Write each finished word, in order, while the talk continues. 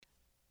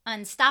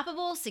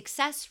Unstoppable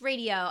Success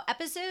Radio,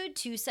 episode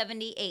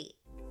 278.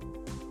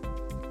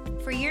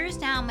 For years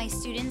now, my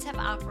students have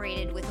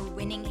operated with a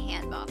winning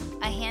handbook,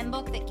 a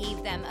handbook that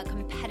gave them a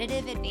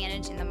competitive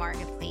advantage in the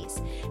marketplace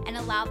and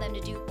allowed them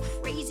to do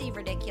crazy,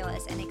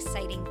 ridiculous, and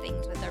exciting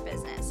things with their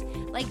business,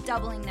 like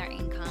doubling their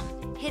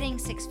income, hitting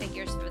six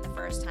figures for the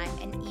first time,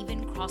 and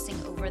even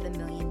crossing over the $1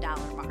 million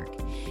mark.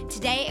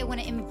 Today, I want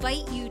to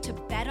invite you to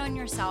bet on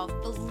yourself,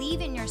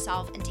 believe in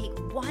yourself, and take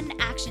one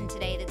action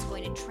today that's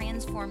going to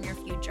transform your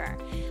future.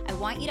 I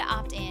want you to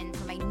opt in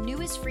for my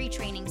newest free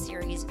training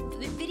series,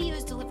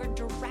 videos delivered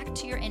direct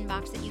to your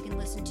inbox that you can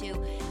listen to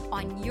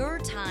on your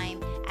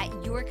time at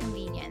your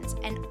convenience.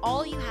 And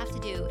all you have to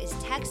do is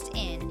text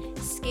in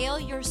scale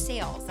your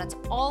sales. That's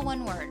all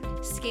one word,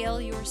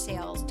 scale your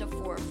sales to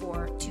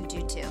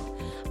 44222.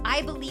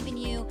 I believe in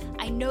you.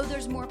 I know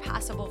there's more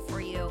possible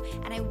for you,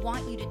 and I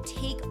want you to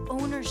take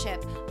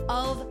ownership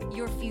of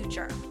your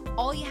future.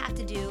 All you have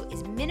to do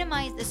is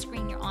minimize the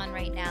screen you're on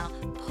right now,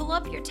 pull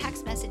up your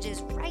text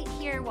messages right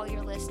here while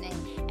you're listening,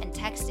 and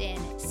text in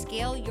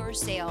scale your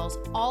sales,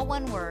 all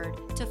one word,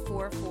 to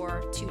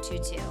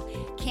 44222.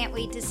 Can't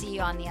wait to see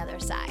you on the other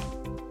side.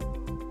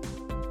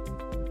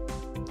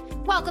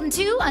 Welcome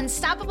to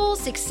Unstoppable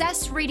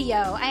Success Radio.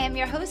 I am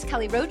your host,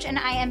 Kelly Roach, and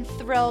I am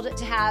thrilled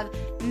to have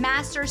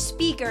master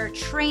speaker,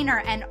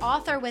 trainer, and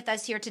author with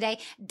us here today,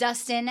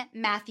 Dustin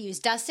Matthews.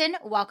 Dustin,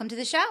 welcome to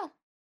the show.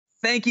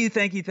 Thank you.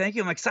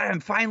 I'm excited.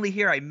 I'm finally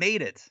here. I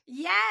made it.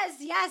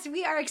 Yes.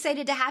 We are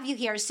excited to have you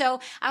here.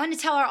 So I want to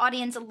tell our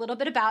audience a little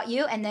bit about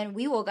you, and then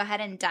we will go ahead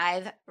and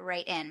dive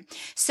right in.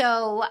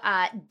 So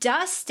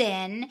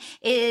Dustin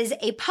is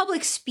a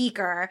public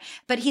speaker,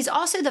 but he's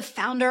also the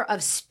founder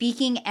of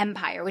Speaking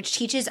Empire, which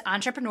teaches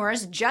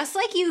entrepreneurs just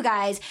like you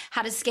guys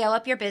how to scale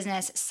up your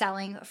business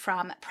selling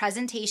from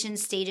presentation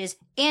stages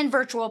and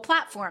virtual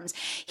platforms.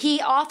 He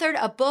authored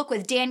a book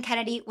with Dan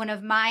Kennedy, one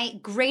of my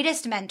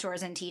greatest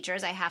mentors and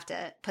teachers. I have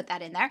to put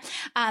that in there.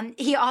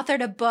 He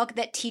authored a book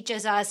that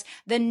teaches us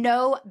the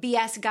no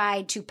BS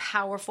guide to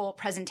powerful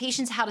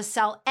presentations, how to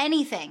sell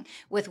anything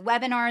with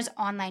webinars,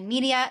 online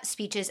media,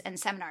 speeches, and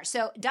seminars.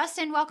 So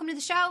Dustin, welcome to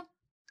the show.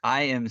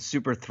 I am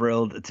super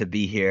thrilled to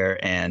be here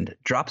and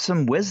drop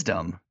some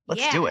wisdom.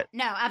 Let's do it.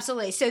 No,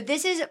 absolutely. So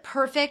this is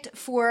perfect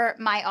for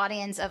my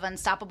audience of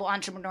unstoppable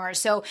entrepreneurs.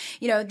 So,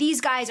 these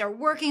guys are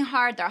working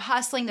hard. They're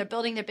hustling. They're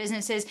building their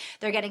businesses.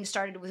 They're getting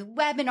started with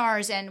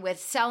webinars and with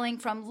selling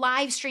from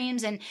live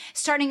streams and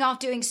starting off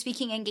doing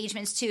speaking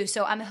engagements too.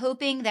 So I'm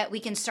hoping that we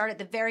can start at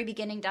the very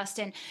beginning,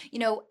 Dustin.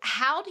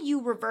 How do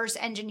you reverse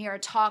engineer a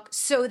talk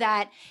so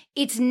that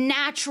it's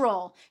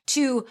natural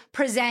to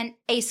present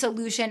a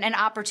solution, an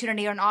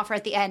opportunity, or an offer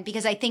at the end?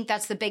 Because I think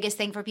that's the biggest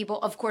thing for people.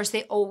 Of course,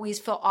 they always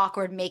feel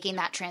awkward making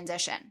that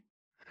transition.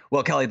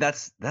 Well, Kelly,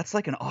 that's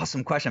like an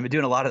awesome question. I've been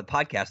doing a lot of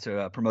podcasts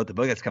to promote the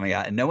book that's coming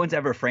out, and no one's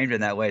ever framed it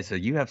in that way. So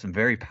you have some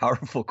very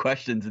powerful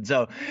questions. And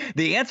so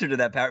the answer to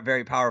that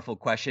very powerful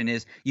question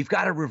is you've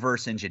got to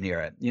reverse engineer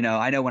it.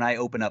 I know when I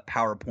open up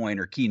PowerPoint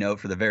or Keynote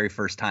for the very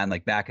first time,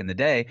 like back in the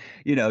day,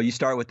 you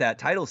start with that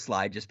title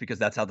slide just because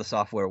that's how the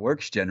software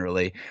works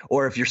generally.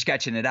 Or if you're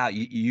sketching it out,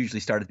 you usually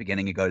start at the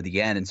beginning and go to the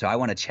end. And so I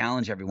want to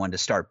challenge everyone to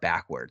start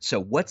backwards.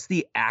 So what's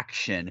the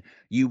action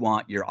you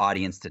want your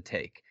audience to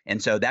take?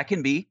 And so that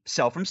can be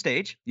sell from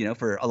stage,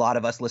 for a lot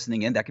of us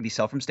listening in, that can be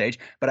sell from stage.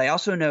 But I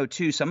also know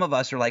too, some of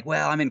us are like,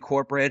 well, I'm in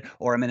corporate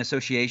or I'm in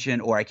association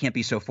or I can't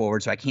be so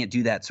forward. So I can't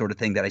do that sort of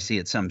thing that I see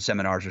at some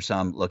seminars or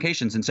some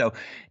locations. And so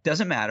it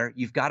doesn't matter.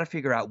 You've got to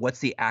figure out what's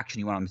the action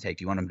you want them to take.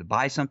 Do you want them to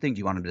buy something? Do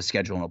you want them to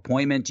schedule an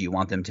appointment? Do you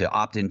want them to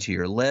opt into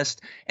your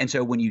list? And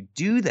so when you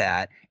do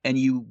that and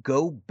you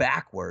go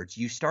backwards,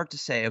 you start to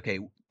say, okay,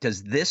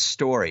 does this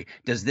story,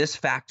 does this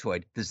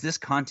factoid, does this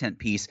content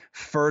piece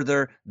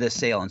further the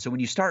sale? And so when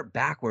you start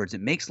backwards,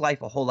 it makes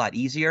life a whole lot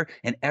easier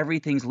and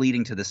everything's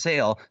leading to the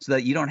sale so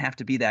that you don't have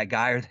to be that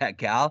guy or that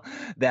gal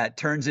that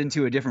turns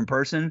into a different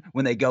person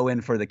when they go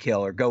in for the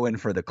kill or go in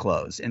for the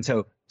close. And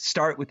so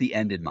start with the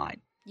end in mind.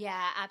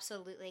 Yeah,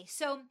 absolutely.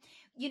 So,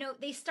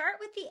 they start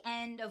with the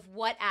end of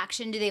what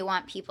action do they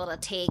want people to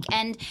take.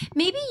 And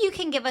maybe you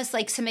can give us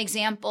like some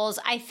examples.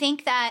 I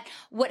think that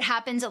what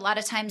happens a lot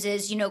of times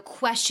is,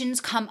 questions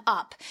come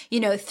up,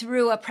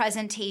 through a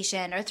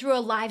presentation or through a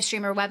live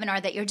stream or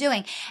webinar that you're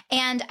doing.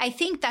 And I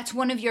think that's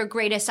one of your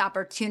greatest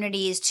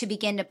opportunities to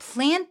begin to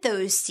plant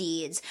those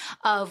seeds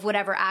of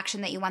whatever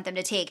action that you want them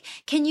to take.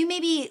 Can you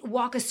maybe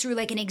walk us through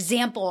like an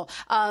example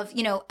of,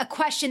 a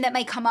question that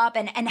might come up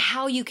and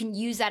how you can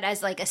use that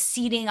as like a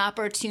seeding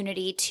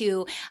opportunity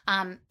to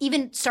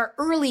even start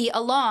early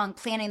along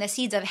planting the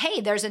seeds of, hey,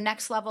 there's a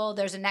next level,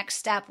 there's a next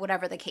step,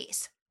 whatever the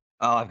case.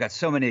 Oh, I've got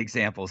so many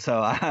examples.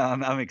 So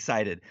I'm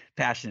excited,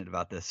 passionate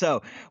about this.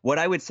 So what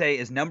I would say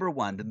is number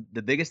one,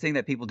 the biggest thing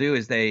that people do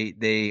is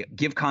they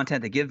give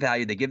content, they give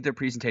value, they give their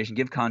presentation,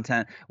 give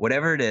content,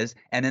 whatever it is,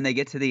 and then they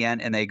get to the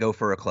end and they go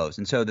for a close.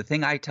 And so the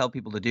thing I tell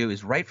people to do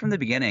is right from the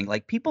beginning,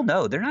 like people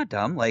know they're not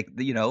dumb. Like,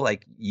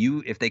 like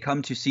you, if they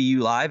come to see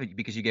you live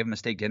because you gave them a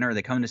steak dinner, or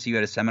they come to see you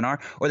at a seminar,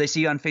 or they see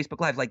you on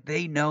Facebook Live, like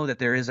they know that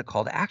there is a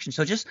call to action.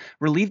 So just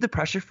relieve the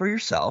pressure for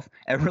yourself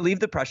and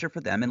relieve the pressure for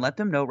them and let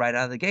them know right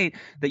out of the gate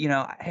that,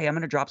 hey, I'm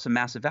going to drop some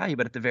massive value,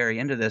 but at the very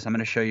end of this, I'm going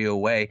to show you a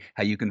way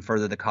how you can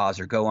further the cause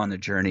or go on the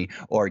journey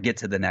or get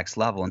to the next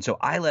level. And so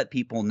I let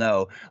people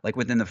know, like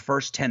within the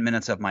first 10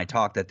 minutes of my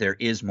talk, that there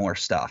is more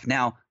stuff.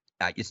 Now,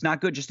 it's not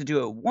good just to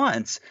do it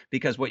once,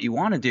 because what you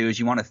want to do is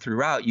you want to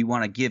throughout, you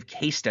want to give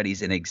case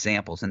studies and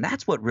examples. And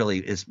that's what really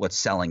is what's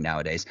selling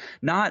nowadays.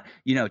 Not,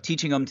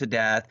 teaching them to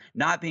death,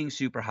 not being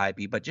super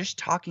hypey, but just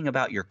talking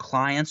about your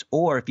clients,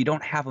 or if you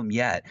don't have them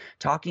yet,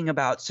 talking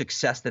about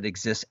success that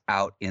exists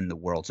out in the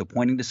world. So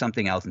pointing to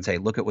something else and say,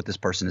 look at what this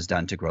person has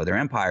done to grow their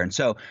empire. And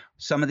so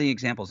some of the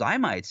examples I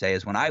might say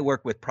is when I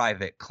work with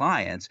private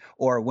clients,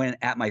 or when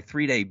at my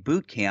 3-day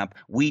boot camp,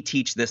 we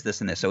teach this,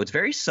 this, and this. So it's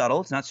very subtle.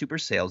 It's not super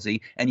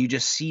salesy. And you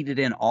just seed it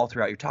in all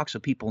throughout your talk so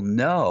people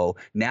know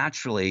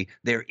naturally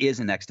there is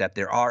a next step.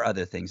 There are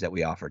other things that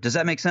we offer. Does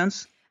that make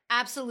sense?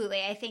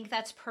 Absolutely. I think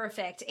that's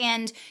perfect.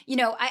 And,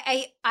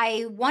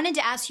 I wanted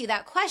to ask you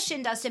that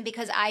question, Dustin,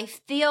 because I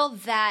feel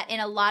that in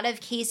a lot of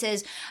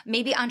cases,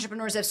 maybe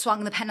entrepreneurs have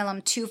swung the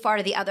pendulum too far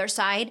to the other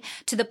side,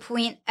 to the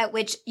point at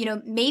which,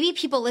 maybe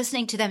people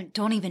listening to them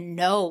don't even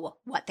know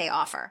what they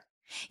offer.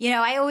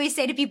 I always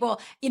say to people,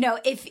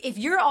 if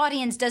your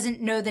audience doesn't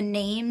know the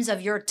names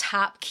of your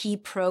top key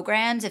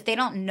programs, if they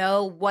don't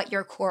know what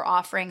your core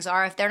offerings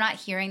are, if they're not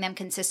hearing them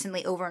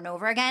consistently over and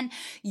over again,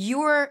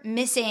 you're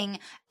missing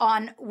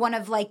on one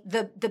of like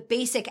the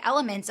basic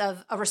elements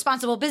of a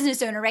responsible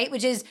business owner, right?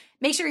 Which is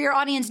make sure your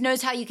audience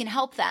knows how you can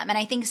help them. And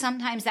I think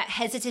sometimes that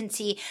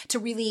hesitancy to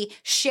really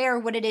share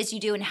what it is you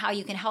do and how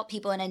you can help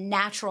people in a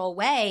natural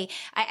way,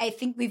 I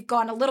think we've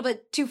gone a little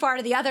bit too far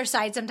to the other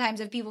side sometimes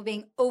of people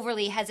being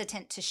overly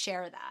hesitant to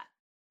share that.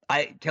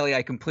 Kelly,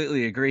 I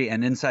completely agree.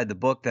 And inside the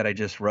book that I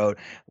just wrote,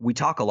 we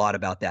talk a lot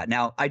about that.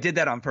 Now, I did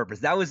that on purpose.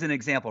 That was an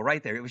example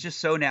right there. It was just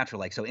so natural.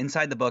 Like, so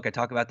inside the book, I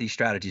talk about these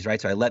strategies,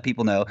 right? So I let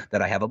people know that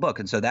I have a book.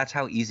 And so that's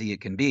how easy it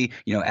can be,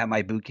 at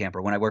my boot camp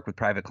or when I work with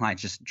private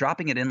clients, just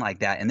dropping it in like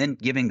that and then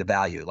giving the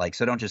value. Like,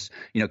 so don't just,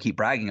 keep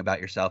bragging about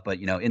yourself, but,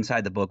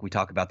 inside the book, we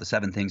talk about the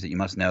 7 things that you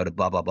must know to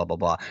blah, blah, blah, blah,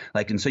 blah.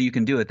 Like, and so you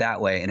can do it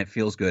that way and it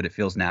feels good. It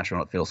feels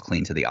natural. It feels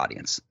clean to the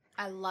audience.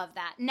 I love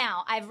that.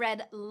 Now, I've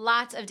read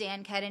lots of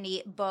Dan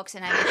Kennedy books,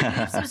 and I'm a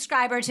huge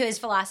subscriber to his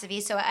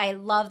philosophy, so I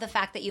love the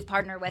fact that you've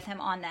partnered with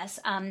him on this.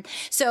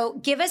 So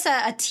give us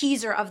a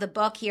teaser of the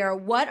book here.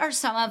 What are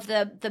some of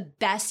the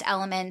best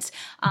elements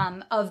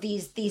of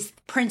these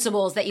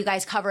principles that you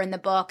guys cover in the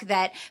book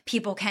that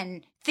people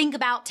can think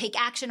about, take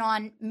action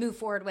on, move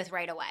forward with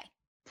right away?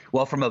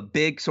 Well, from a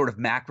big sort of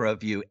macro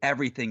view,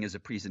 everything is a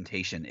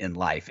presentation in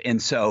life.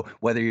 And so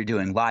whether you're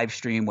doing live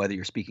stream, whether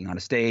you're speaking on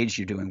a stage,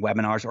 you're doing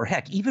webinars, or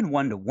heck, even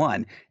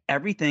one-to-one,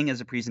 everything is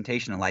a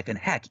presentation in life. And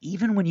heck,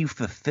 even when you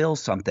fulfill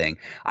something,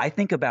 I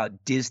think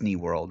about Disney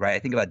World, right? I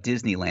think about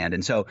Disneyland.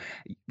 And so,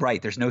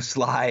 right, there's no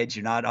slides.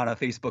 You're not on a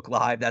Facebook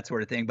Live, that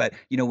sort of thing. But,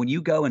 when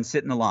you go and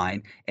sit in the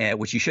line,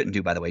 which you shouldn't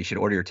do, by the way, you should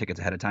order your tickets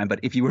ahead of time.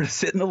 But if you were to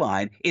sit in the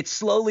line, it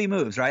slowly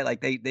moves, right?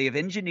 Like they have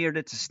engineered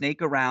it to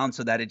snake around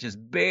so that it just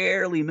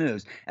barely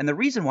moves. And the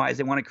reason why is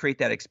they want to create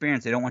that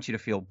experience. They don't want you to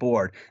feel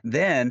bored.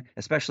 Then,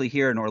 especially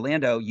here in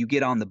Orlando, you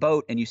get on the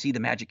boat and you see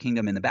the Magic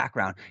Kingdom in the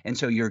background. And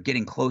so you're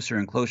getting closer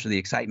and closer. The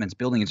excitement's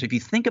building. And so if you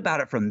think about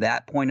it from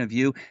that point of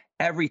view,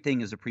 everything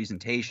is a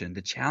presentation.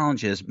 The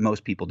challenge is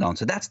most people don't.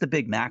 So that's the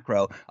big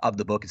macro of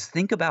the book, is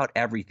think about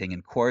everything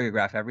and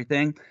choreograph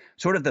everything.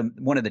 Sort of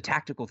one of the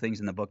tactical things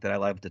in the book that I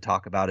love to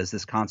talk about is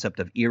this concept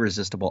of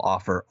irresistible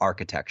offer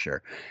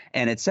architecture.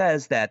 And it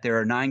says that there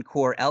are 9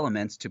 core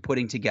elements to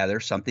putting together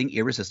something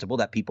irresistible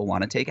that people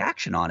want to take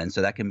action on. And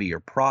so that can be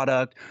your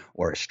product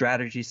or a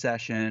strategy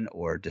session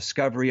or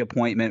discovery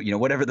appointment,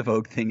 whatever the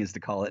vogue thing is to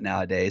call it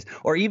nowadays,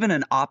 or even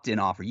an opt-in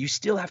offer. You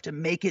still have to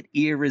make it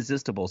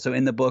irresistible. So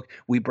in the book,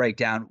 we break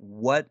down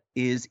what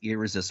is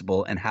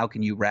irresistible and how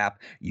can you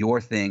wrap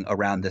your thing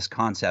around this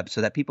concept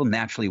so that people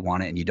naturally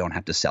want it and you don't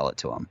have to sell it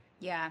to them.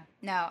 Yeah,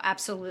 no,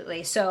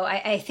 absolutely. So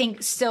I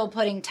think still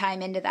putting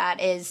time into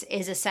that is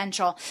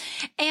essential.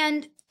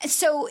 And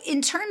so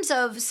in terms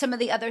of some of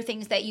the other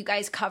things that you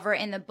guys cover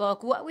in the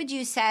book, what would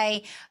you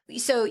say?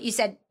 So you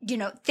said,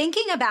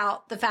 thinking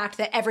about the fact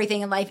that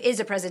everything in life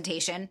is a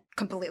presentation,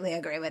 completely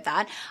agree with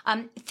that.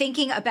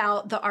 Thinking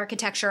about the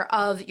architecture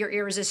of your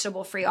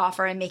irresistible free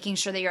offer and making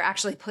sure that you're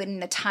actually putting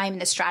the time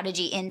and the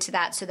strategy into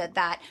that so that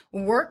that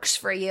works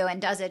for you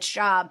and does its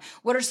job.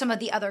 What are some of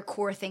the other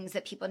core things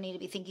that people need to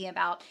be thinking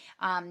about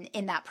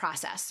in that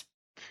process?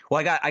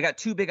 Well, I got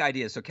two big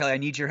ideas. So Kelly, I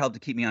need your help to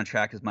keep me on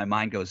track because my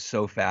mind goes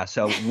so fast.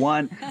 So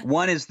one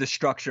is the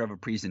structure of a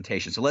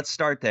presentation. So let's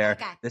start there.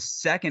 Okay. The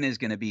second is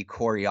going to be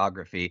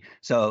choreography.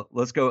 So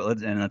let's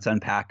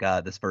unpack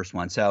this first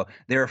one. So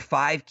there are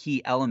 5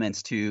 key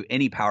elements to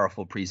any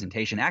powerful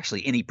presentation.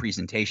 Actually, any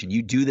presentation.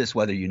 You do this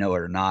whether you know it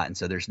or not. And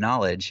so there's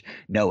knowledge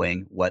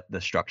knowing what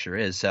the structure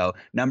is. So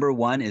number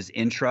 1 is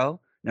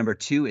intro. Number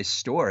 2 is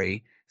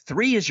story.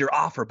 3 is your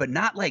offer, but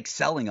not like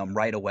selling them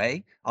right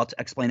away. I'll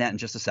explain that in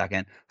just a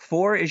second.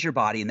 4 is your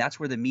body, and that's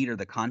where the meat or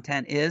the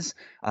content is.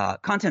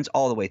 Content's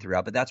all the way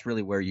throughout, but that's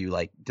really where you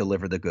like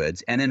deliver the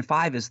goods. And then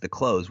 5 is the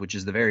close, which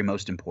is the very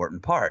most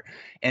important part.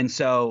 And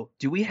so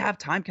do we have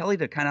time, Kelly,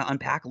 to kind of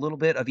unpack a little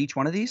bit of each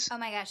one of these? Oh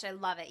my gosh, I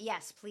love it.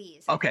 Yes,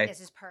 please. I Okay. think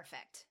this is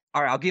perfect.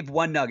 All right, I'll give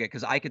one nugget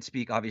because I could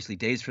speak obviously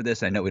days for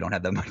this. I know we don't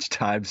have that much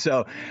time.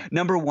 So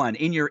number 1,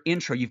 in your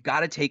intro, you've got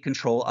to take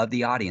control of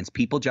the audience.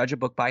 People judge a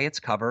book by its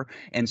cover,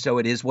 and so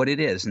it is what it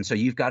is. And so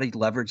you've got to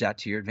leverage that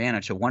to your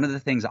advantage. So one of the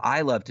things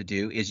I love to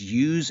do is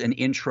use an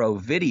intro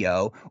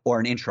video or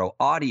an intro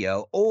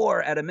audio,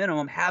 or at a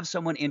minimum, have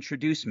someone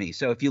introduce me.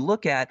 So if you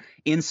look at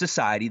in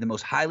society, the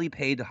most highly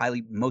paid,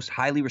 most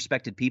highly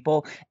respected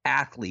people,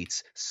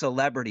 athletes,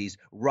 celebrities,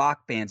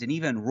 rock bands, and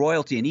even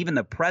royalty, and even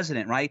the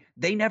president, right?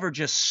 They never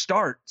just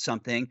start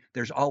something.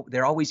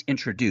 They're always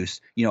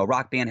introduced. You know, a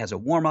rock band has a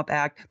warm-up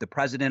act. The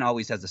president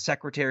always has the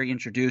secretary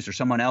introduced or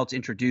someone else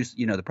introduce,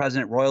 you know, the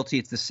president. Royalty,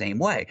 it's the same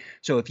way.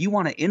 So if you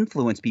want to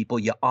influence people,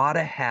 you ought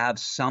to have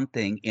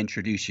something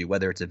introduce you,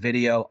 whether it's a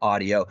video,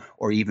 audio,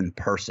 or even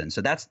person.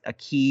 So that's a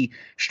key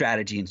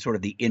strategy in sort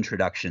of the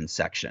introduction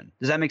section.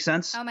 Does that make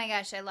sense? Oh my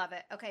gosh, I love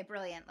it. Okay,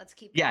 brilliant. Let's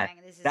keep Yeah, going.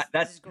 This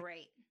is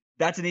great.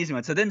 That's an easy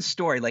one. So then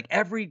story, like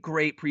every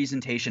great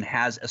presentation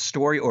has a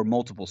story or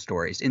multiple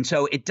stories. And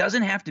so it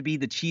doesn't have to be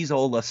the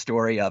cheeseola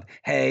story of,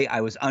 hey,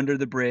 I was under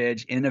the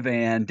bridge in a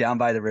van down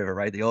by the river,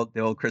 right? The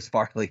old Chris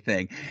Farley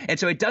thing. And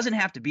so it doesn't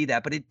have to be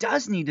that, but it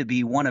does need to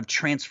be one of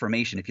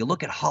transformation. If you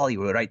look at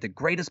Hollywood, right, the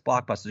greatest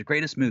blockbusters, the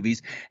greatest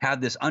movies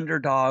have this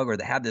underdog or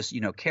they have this, you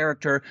know,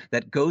 character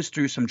that goes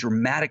through some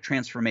dramatic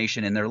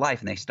transformation in their life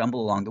and they stumble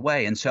along the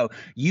way. And so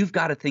you've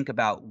got to think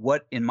about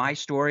what in my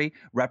story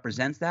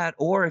represents that.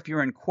 Or if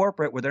you're in corporate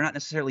where they're not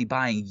necessarily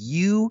buying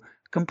you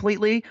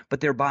completely,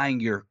 but they're buying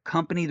your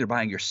company, they're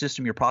buying your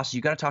system, your process.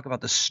 You got to talk about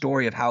the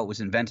story of how it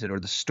was invented or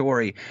the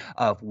story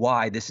of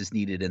why this is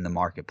needed in the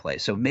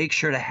marketplace. So make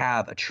sure to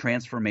have a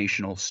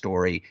transformational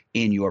story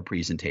in your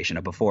presentation,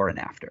 a before and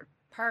after.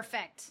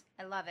 Perfect.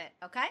 I love it.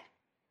 Okay.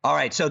 All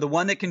right. So the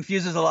one that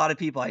confuses a lot of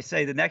people, I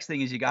say the next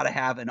thing is you got to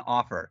have an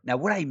offer. Now,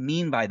 what I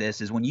mean by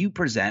this is when you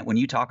present, when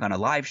you talk on a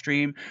live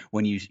stream,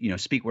 when you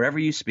speak wherever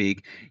you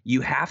speak, you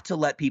have to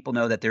let people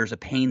know that there's a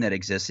pain that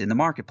exists in the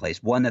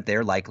marketplace, one that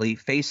they're likely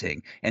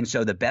facing. And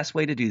so the best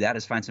way to do that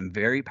is find some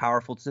very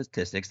powerful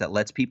statistics that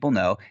lets people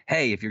know,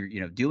 hey, if you're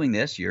doing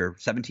this, you're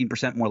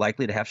 17% more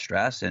likely to have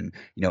stress and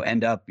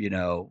end up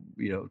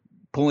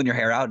pulling your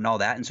hair out and all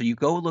that. And so you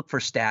go look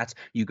for stats,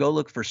 you go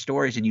look for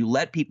stories, and you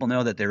let people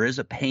know that there is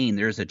a pain,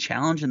 there's a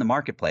challenge in the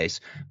marketplace,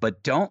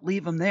 but don't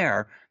leave them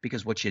there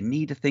because what you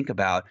need to think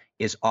about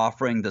is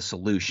offering the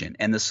solution.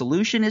 And the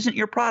solution isn't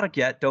your product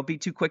yet. Don't be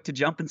too quick to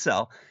jump and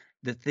sell.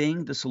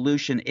 The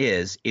solution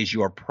is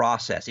your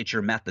process. It's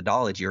your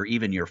methodology or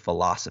even your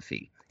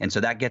philosophy. And so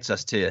that gets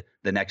us to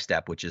the next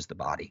step, which is the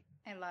body.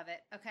 I love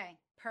it. Okay,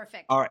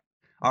 perfect.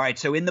 All right.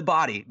 So in the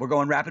body, we're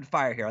going rapid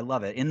fire here. I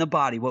love it. In the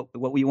body, what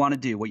we want to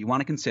do, what you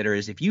want to consider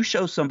is if you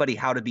show somebody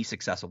how to be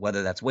successful,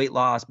 whether that's weight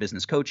loss,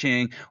 business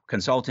coaching,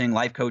 consulting,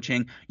 life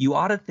coaching, you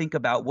ought to think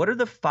about what are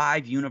the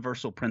 5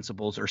 universal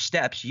principles or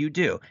steps you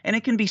do. And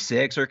it can be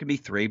 6 or it can be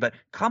 3, but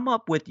come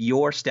up with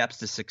your steps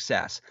to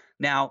success.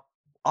 Now,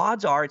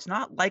 odds are it's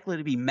not likely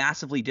to be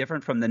massively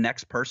different from the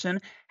next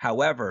person.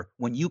 However,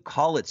 when you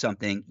call it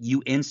something,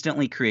 you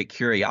instantly create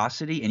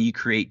curiosity and you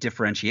create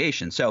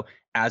differentiation. So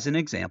as an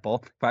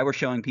example, if I were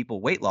showing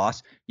people weight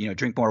loss,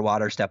 drink more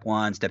water, step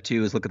 1, step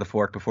 2 is look at the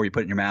fork before you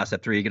put it in your mouth,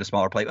 step 3, get a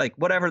smaller plate, like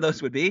whatever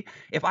those would be.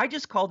 If I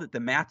just called it the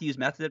Matthews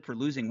method for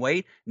losing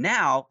weight,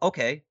 now,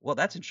 okay, well,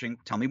 that's interesting.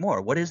 Tell me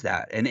more. What is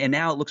that? And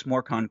now it looks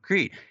more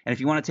concrete. And if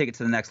you want to take it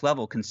to the next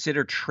level,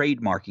 consider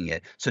trademarking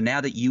it. So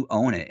now that you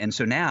own it. And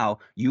so now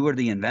you are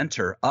the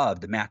inventor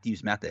of the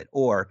Matthews method,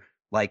 or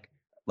like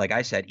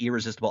I said,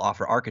 irresistible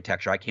offer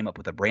architecture. I came up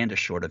with a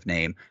brandish sort of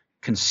name.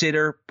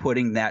 Consider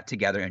putting that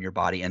together in your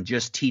body and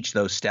just teach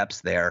those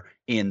steps there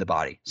in the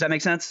body. Does that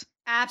make sense?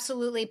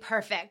 Absolutely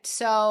perfect.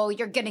 So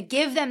you're going to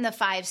give them the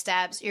 5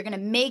 steps. You're going to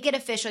make it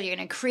official. You're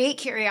going to create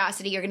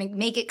curiosity. You're going to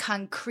make it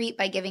concrete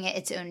by giving it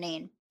its own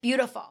name.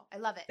 Beautiful. I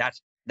love it.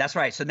 That's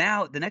right. So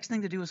now the next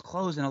thing to do is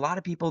close. And a lot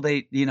of people,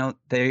 they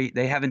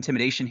have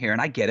intimidation here.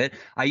 And I get it.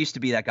 I used to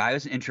be that guy. I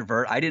was an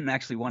introvert. I didn't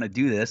actually want to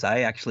do this.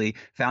 I actually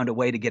found a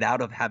way to get out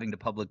of having to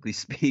publicly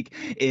speak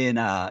in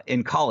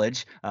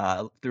college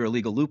through a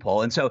legal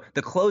loophole. And so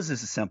the close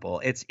is simple.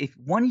 It's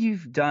when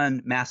you've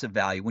done massive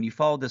value, when you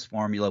follow this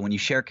formula, when you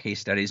share case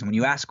studies, and when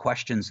you ask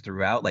questions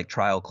throughout, like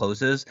trial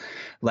closes,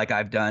 like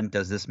I've done,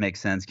 does this make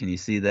sense? Can you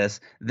see this?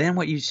 Then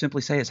what you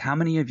simply say is, how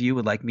many of you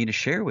would like me to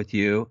share with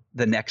you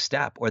the next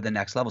step or the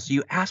next next level. So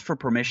you ask for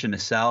permission to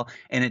sell,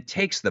 and it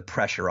takes the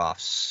pressure off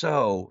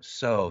so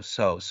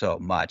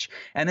much.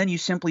 And then you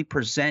simply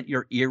present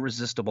your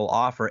irresistible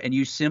offer, and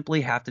you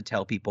simply have to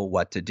tell people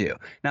what to do.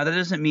 Now, that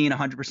doesn't mean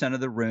 100% of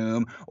the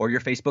room or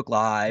your Facebook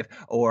Live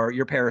or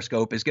your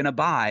Periscope is going to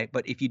buy,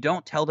 but if you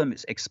don't tell them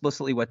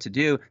explicitly what to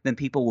do, then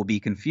people will be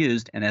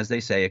confused. And as they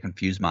say, a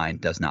confused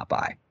mind does not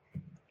buy.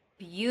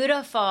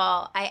 Beautiful.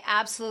 I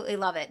absolutely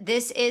love it.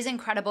 This is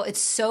incredible.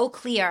 It's so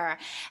clear.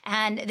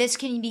 And this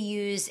can be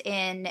used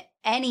in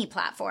any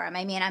platform.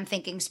 I mean, I'm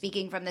thinking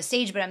speaking from the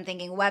stage, but I'm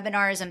thinking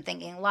webinars, I'm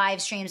thinking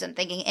live streams, I'm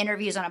thinking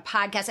interviews on a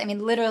podcast. I mean,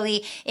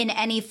 literally in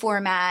any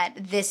format,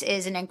 this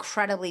is an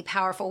incredibly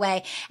powerful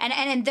way.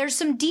 And there's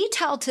some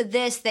detail to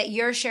this that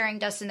you're sharing,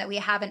 Dustin, that we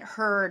haven't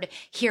heard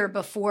here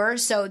before.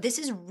 So this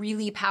is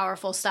really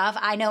powerful stuff.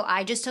 I know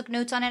I just took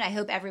notes on it. I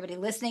hope everybody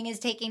listening is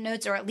taking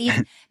notes, or at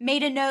least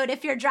made a note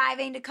if you're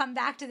driving to come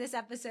back to this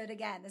episode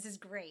again. This is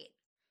great.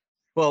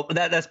 Well,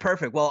 that's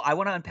perfect. Well, I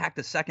want to unpack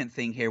the second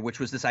thing here, which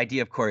was this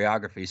idea of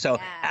choreography. So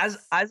as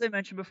I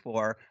mentioned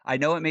before, I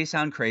know it may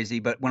sound crazy,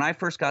 but when I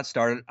first got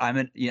started,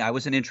 I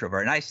was an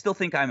introvert, and I still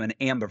think I'm an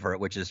ambivert,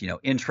 which is,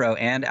 intro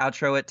and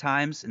outro at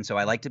times. And so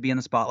I like to be in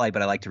the spotlight,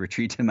 but I like to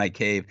retreat to my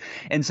cave.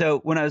 And so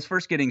when I was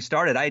first getting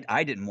started,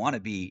 I didn't want to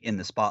be in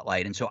the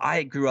spotlight. And so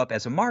I grew up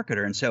as a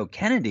marketer. And so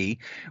Kennedy,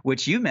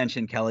 which you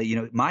mentioned,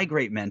 Kelly, my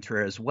great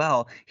mentor as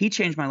well, he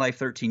changed my life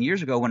 13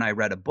 years ago when I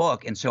read a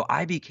book. And so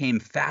I became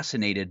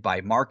fascinated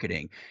by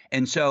marketing.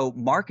 And so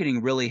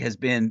marketing really has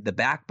been the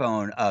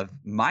backbone of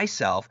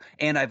myself,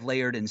 and I've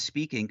layered in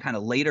speaking kind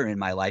of later in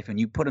my life, and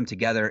you put them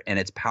together and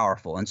it's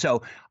powerful. And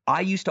so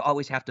I used to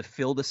always have to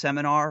fill the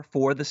seminar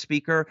for the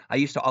speaker. I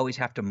used to always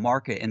have to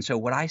market. And so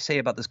what I say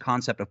about this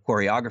concept of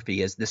choreography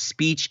is the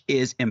speech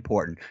is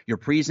important. Your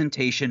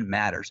presentation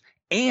matters.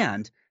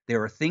 And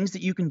there are things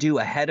that you can do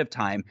ahead of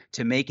time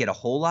to make it a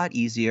whole lot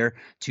easier,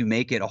 to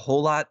make it a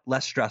whole lot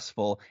less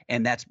stressful.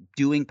 And that's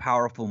doing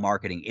powerful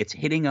marketing. It's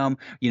hitting them,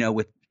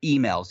 with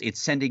emails.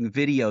 It's sending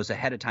videos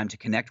ahead of time to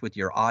connect with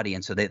your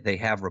audience so that they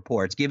have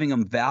rapport. It's giving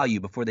them value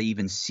before they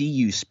even see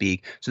you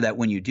speak, so that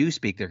when you do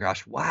speak, they're,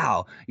 gosh,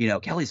 wow,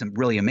 Kelly's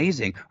really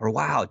amazing, or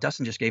wow,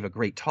 Dustin just gave a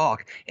great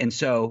talk. And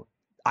so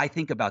I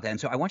think about that. And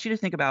so I want you to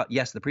think about,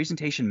 yes, the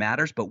presentation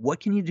matters, but what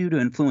can you do to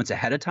influence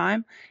ahead of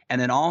time? And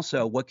then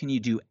also, what can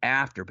you do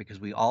after? Because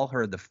we all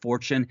heard the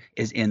fortune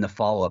is in the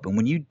follow-up. And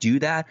when you do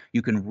that,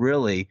 you can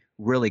really,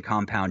 really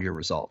compound your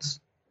results.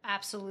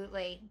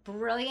 Absolutely.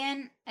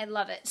 Brilliant. I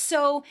love it.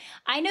 So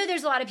I know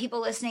there's a lot of people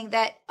listening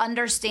that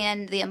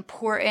understand the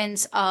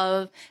importance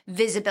of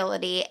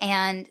visibility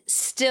and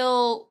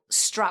still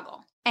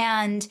struggle.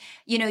 And,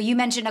 you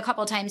mentioned a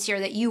couple of times here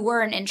that you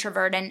were an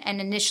introvert, and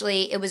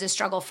initially it was a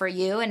struggle for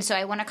you. And so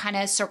I want to kind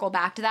of circle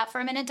back to that for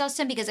a minute,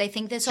 Dustin, because I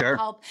think this will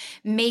help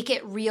make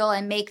it real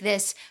and make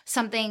this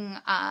something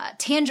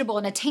tangible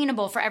and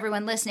attainable for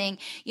everyone listening.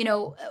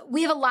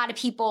 We have a lot of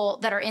people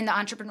that are in the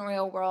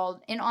entrepreneurial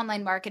world, in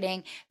online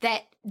marketing,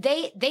 that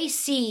they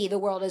see the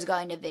world is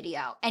going to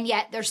video, and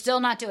yet they're still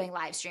not doing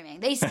live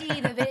streaming. They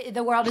see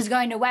the world is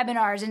going to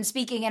webinars and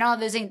speaking and all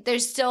those things.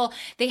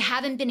 They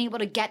haven't been able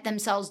to get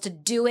themselves to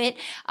do it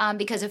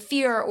because of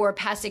fear or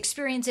past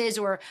experiences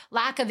or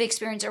lack of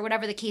experience or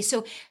whatever the case.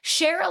 So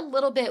share a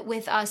little bit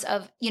with us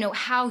of,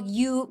 how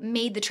you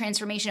made the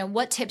transformation and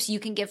what tips you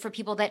can give for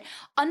people that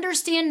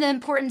understand the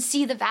importance,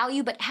 see the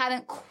value, but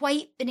haven't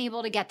quite been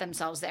able to get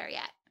themselves there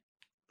yet.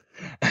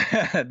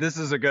 This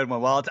is a good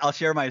one. Well, I'll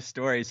share my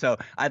story. So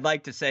I'd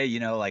like to say,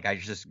 I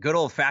just good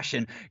old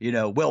fashioned,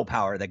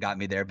 willpower that got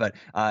me there. But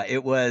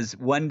it was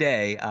one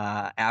day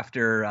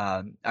after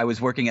I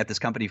was working at this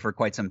company for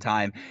quite some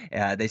time.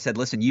 They said,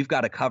 listen, you've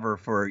got to cover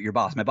for your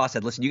boss. My boss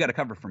said, listen, you got to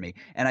cover for me.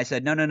 And I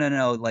said,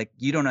 no. Like,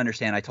 you don't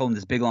understand. I told them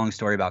this big, long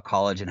story about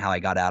college and how I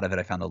got out of it.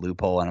 I found the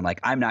loophole. And I'm like,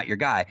 I'm not your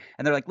guy.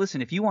 And they're like,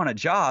 listen, if you want a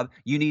job,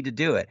 you need to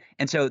do it.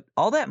 And so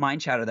all that mind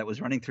chatter that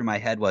was running through my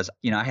head was,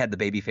 I had the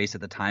baby face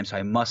at the time. So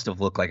I must have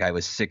looked like I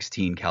was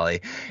 16,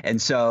 Kelly.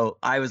 And so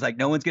I was like,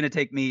 no one's going to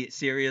take me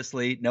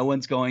seriously. No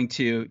one's going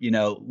to,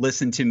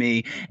 listen to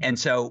me. And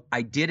so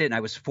I did it, and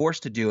I was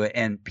forced to do it.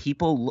 And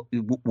people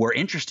were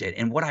interested.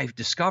 And what I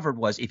discovered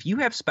was, if you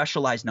have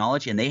specialized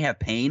knowledge and they have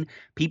pain,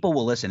 people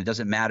will listen. It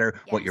doesn't matter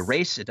what your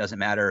race. It doesn't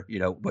matter,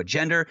 what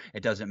gender.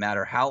 It doesn't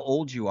matter how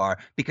old you are.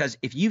 Because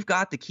if you've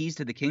got the keys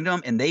to the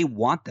kingdom and they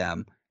want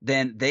them,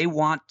 then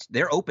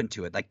they're open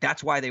to it. Like,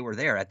 that's why they were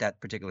there at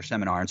that particular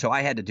seminar. And so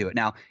I had to do it.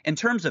 Now, in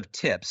terms of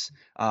tips,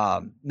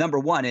 number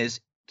one is,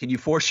 can you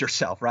force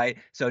yourself, right?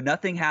 So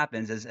nothing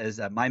happens,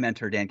 as my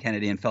mentor, Dan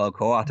Kennedy, and fellow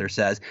co-author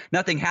says,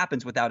 nothing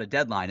happens without a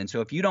deadline. And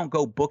so if you don't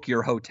go book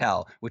your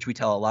hotel, which we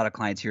tell a lot of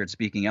clients here at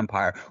Speaking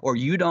Empire, or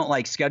you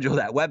don't schedule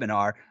that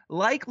webinar,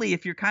 likely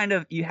if you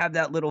have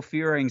that little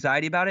fear or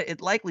anxiety about it, it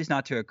likely is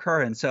not to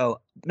occur. And so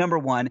number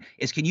one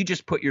is, can you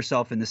just put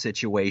yourself in the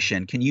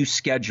situation? Can you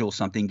schedule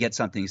something, get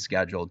something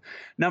scheduled?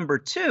 Number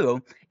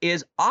two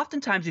is,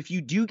 oftentimes if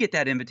you do get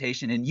that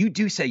invitation and you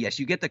do say yes,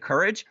 you get the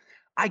courage,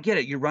 I get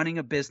it. You're running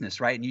a business,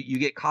 right? And you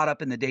get caught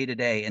up in the day to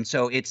day. And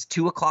so it's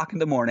 2 o'clock in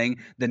the morning,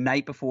 the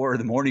night before or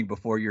the morning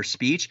before your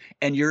speech,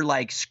 and you're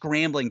like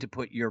scrambling to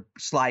put your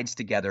slides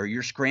together.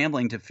 You're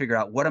scrambling to figure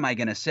out, what am I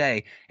going to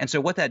say? And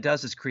so what that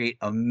does is create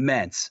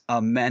immense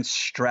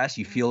stress.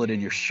 You feel it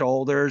in your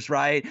shoulders,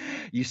 right?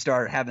 You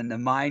start having the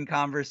mind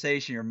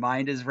conversation. Your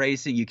mind is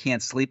racing. You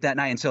can't sleep that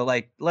night. And so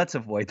like, let's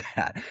avoid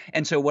that.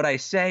 And so what I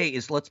say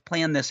is, let's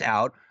plan this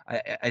out.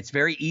 It's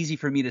very easy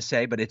for me to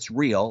say, but it's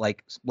real.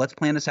 Like, let's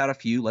plan this out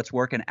let's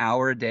work an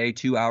hour a day,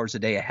 2 hours a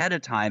day ahead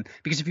of time.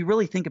 Because if you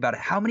really think about it,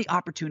 how many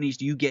opportunities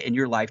do you get in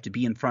your life to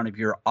be in front of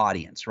your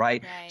audience,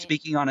 right?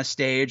 Speaking on a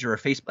stage or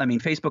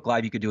Facebook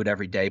Live, you could do it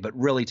every day, but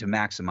really to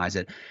maximize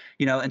it,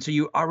 and so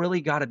you are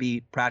really got to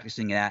be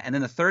practicing that. And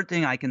then the third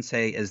thing I can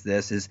say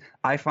is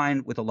I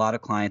find with a lot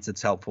of clients,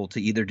 it's helpful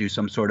to either do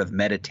some sort of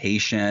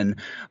meditation,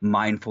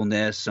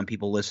 mindfulness. Some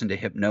people listen to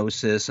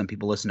hypnosis, some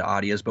people listen to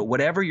audios, but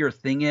whatever your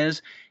thing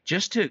is,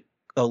 just to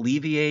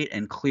alleviate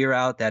and clear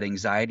out that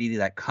anxiety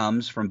that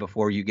comes from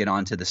before you get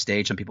onto the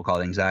stage. Some people call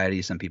it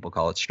anxiety, some people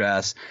call it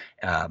stress,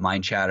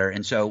 mind chatter.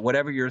 And so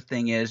whatever your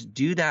thing is,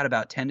 do that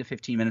about 10 to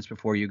 15 minutes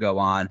before you go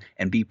on,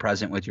 and be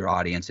present with your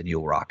audience, and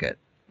you'll rock it.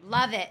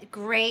 Love it.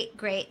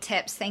 Great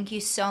tips. Thank you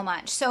so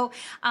much. So,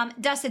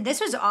 Dustin, this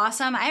was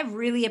awesome. I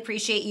really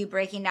appreciate you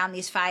breaking down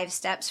these 5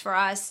 steps for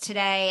us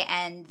today.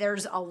 And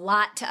there's a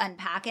lot to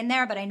unpack in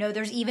there, but I know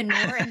there's even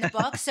more in the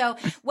book. So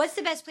what's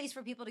the best place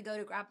for people to go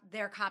to grab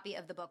their copy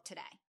of the book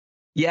today?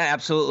 Yeah,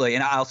 absolutely.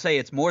 And I'll say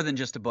it's more than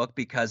just a book,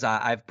 because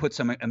I've put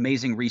some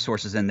amazing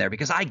resources in there,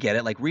 because I get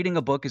it. Like, reading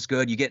a book is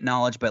good. You get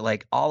knowledge, but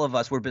like all of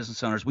us, we're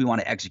business owners. We want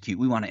to execute.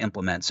 We want to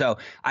implement. So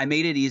I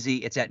made it easy.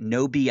 It's at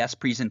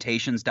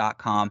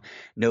nobspresentations.com,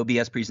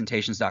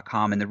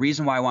 nobspresentations.com. And the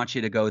reason why I want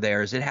you to go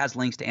there is it has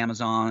links to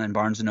Amazon and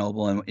Barnes &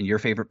 Noble and your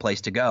favorite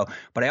place to go.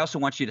 But I also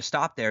want you to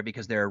stop there,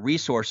 because there are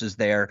resources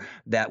there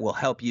that will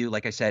help you,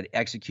 like I said,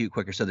 execute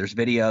quicker. So there's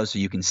videos so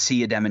you can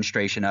see a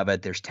demonstration of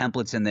it. There's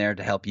templates in there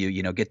to help you,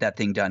 get that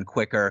thing done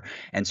quicker.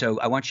 And so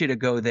I want you to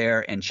go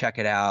there and check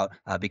it out,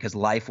 because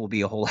life will be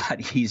a whole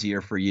lot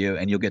easier for you,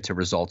 and you'll get to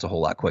results a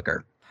whole lot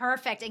quicker.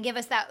 Perfect. And give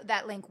us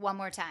that link one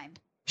more time.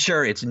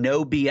 Sure. It's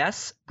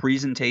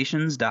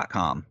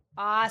nobspresentations.com.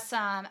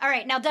 Awesome. All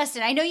right. Now,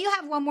 Dustin, I know you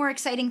have one more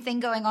exciting thing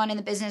going on in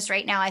the business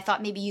right now. I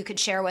thought maybe you could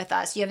share with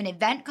us. You have an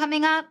event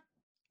coming up?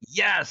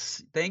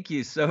 Yes. Thank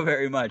you so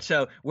very much.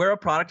 So we're a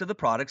product of the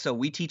product. So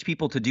we teach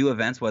people to do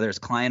events, whether it's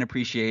client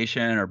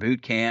appreciation or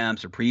boot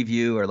camps or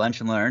preview or lunch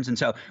and learns. And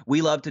so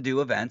we love to do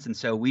events. And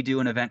so we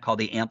do an event called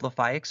the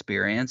Amplify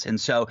Experience. And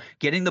so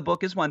getting the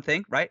book is one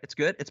thing, right? It's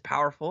good. It's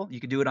powerful. You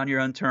can do it on your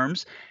own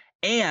terms.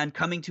 And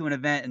coming to an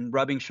event and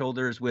rubbing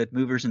shoulders with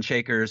movers and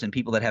shakers and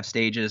people that have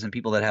stages and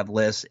people that have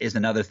lists is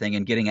another thing,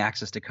 and getting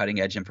access to cutting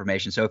edge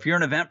information. So if you're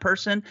an event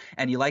person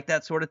and you like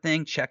that sort of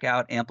thing, check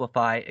out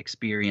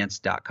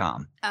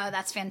amplifyexperience.com. Oh,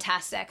 that's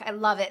fantastic. I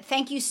love it.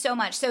 Thank you so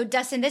much. So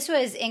Dustin, this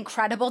was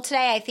incredible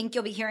today. I think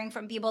you'll be hearing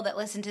from people that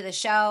listen to the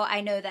show.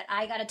 I know that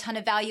I got a ton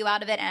of value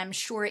out of it, and I'm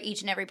sure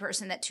each and every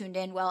person that tuned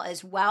in will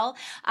as well.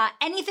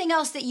 Anything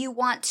else that you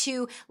want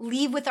to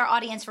leave with our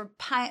audience for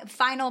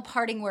final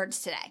parting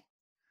words today?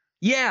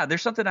 Yeah,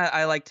 there's something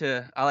I like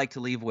to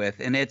leave with,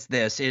 and it's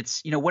this.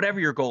 It's, whatever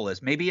your goal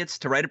is. Maybe it's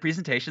to write a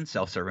presentation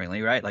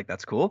self-servingly, right? Like,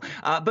 that's cool.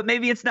 But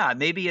maybe it's not.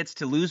 Maybe it's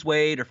to lose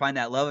weight or find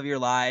that love of your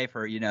life,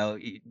 or,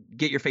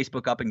 get your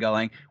Facebook up and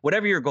going.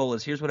 Whatever your goal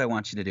is, here's what I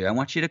want you to do. I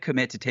want you to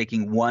commit to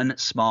taking one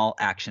small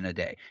action a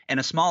day. And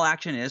a small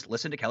action is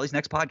listen to Kelly's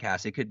next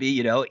podcast. It could be,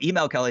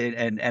 email Kelly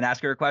and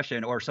ask her a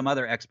question, or some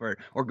other expert,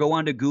 or go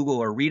on to Google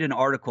or read an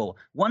article.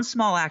 One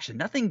small action,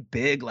 nothing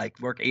big like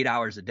work 8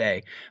 hours a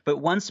day, but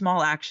one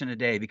small action a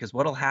day, because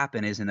what'll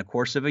happen is in the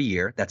course of a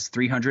year, that's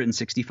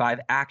 365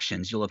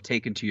 actions you'll have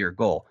taken to your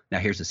goal. Now,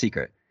 here's the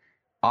secret.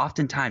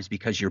 Oftentimes,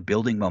 because you're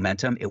building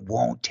momentum, it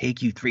won't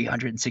take you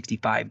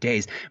 365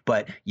 days.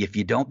 But if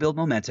you don't build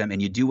momentum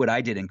and you do what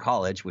I did in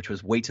college, which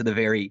was wait to the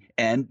very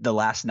end, the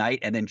last night,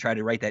 and then try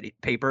to write that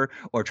paper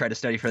or try to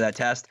study for that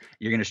test,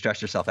 you're going to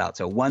stress yourself out.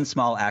 So one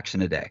small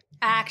action a day.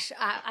 Action.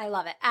 I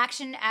love it.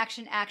 Action,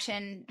 action,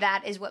 action.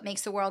 That is what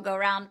makes the world go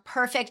round.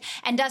 Perfect.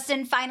 And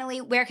Dustin, finally,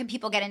 where can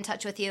people get in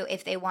touch with you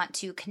if they want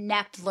to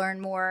connect,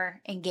 learn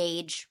more,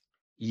 engage?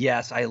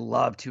 Yes, I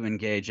love to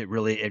engage.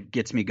 It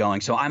gets me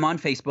going. So I'm on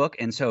Facebook,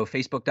 and so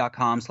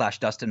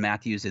facebook.com/Dustin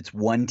Matthews. It's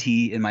 1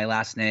 T in my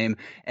last name.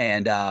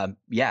 And I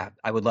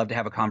would love to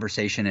have a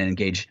conversation and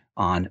engage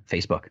on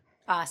Facebook.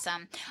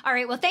 Awesome. All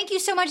right. Well, thank you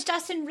so much,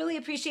 Dustin. Really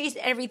appreciate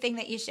everything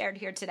that you shared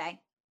here today.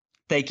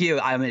 Thank you.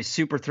 I'm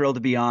super thrilled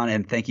to be on,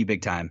 and thank you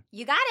big time.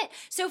 You got it.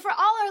 So for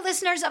all our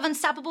listeners of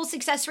Unstoppable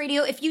Success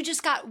Radio, if you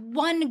just got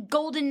one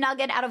golden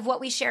nugget out of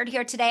what we shared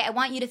here today, I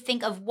want you to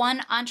think of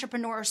one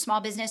entrepreneur or small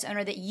business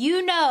owner that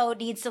you know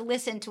needs to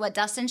listen to what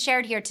Dustin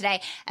shared here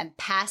today, and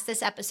pass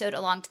this episode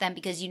along to them,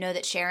 because you know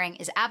that sharing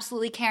is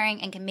absolutely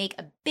caring and can make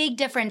a big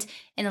difference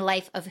in the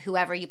life of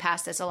whoever you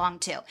pass this along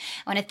to. I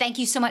want to thank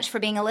you so much for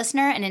being a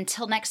listener. And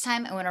until next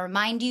time, I want to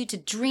remind you to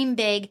dream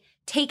big,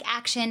 take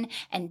action,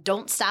 and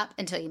don't stop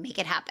until you make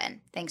it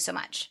happen. Thanks so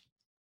much.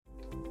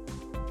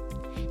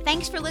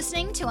 Thanks for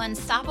listening to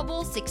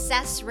Unstoppable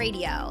Success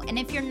Radio. And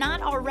if you're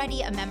not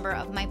already a member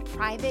of my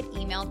private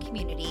email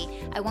community,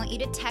 I want you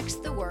to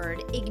text the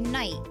word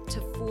IGNITE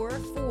to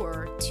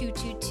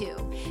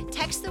 44222.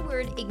 Text the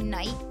word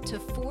IGNITE to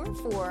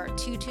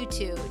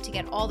 44222 to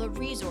get all the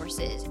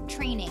resources,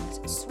 trainings,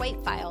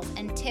 swipe files,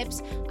 and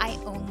tips I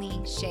only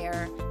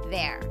share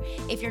there.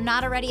 If you're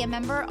not already a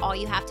member, all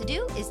you have to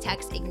do is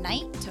text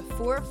IGNITE to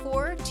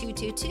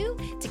 44222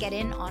 to get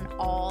in on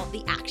all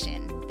the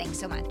action. Thanks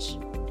so much.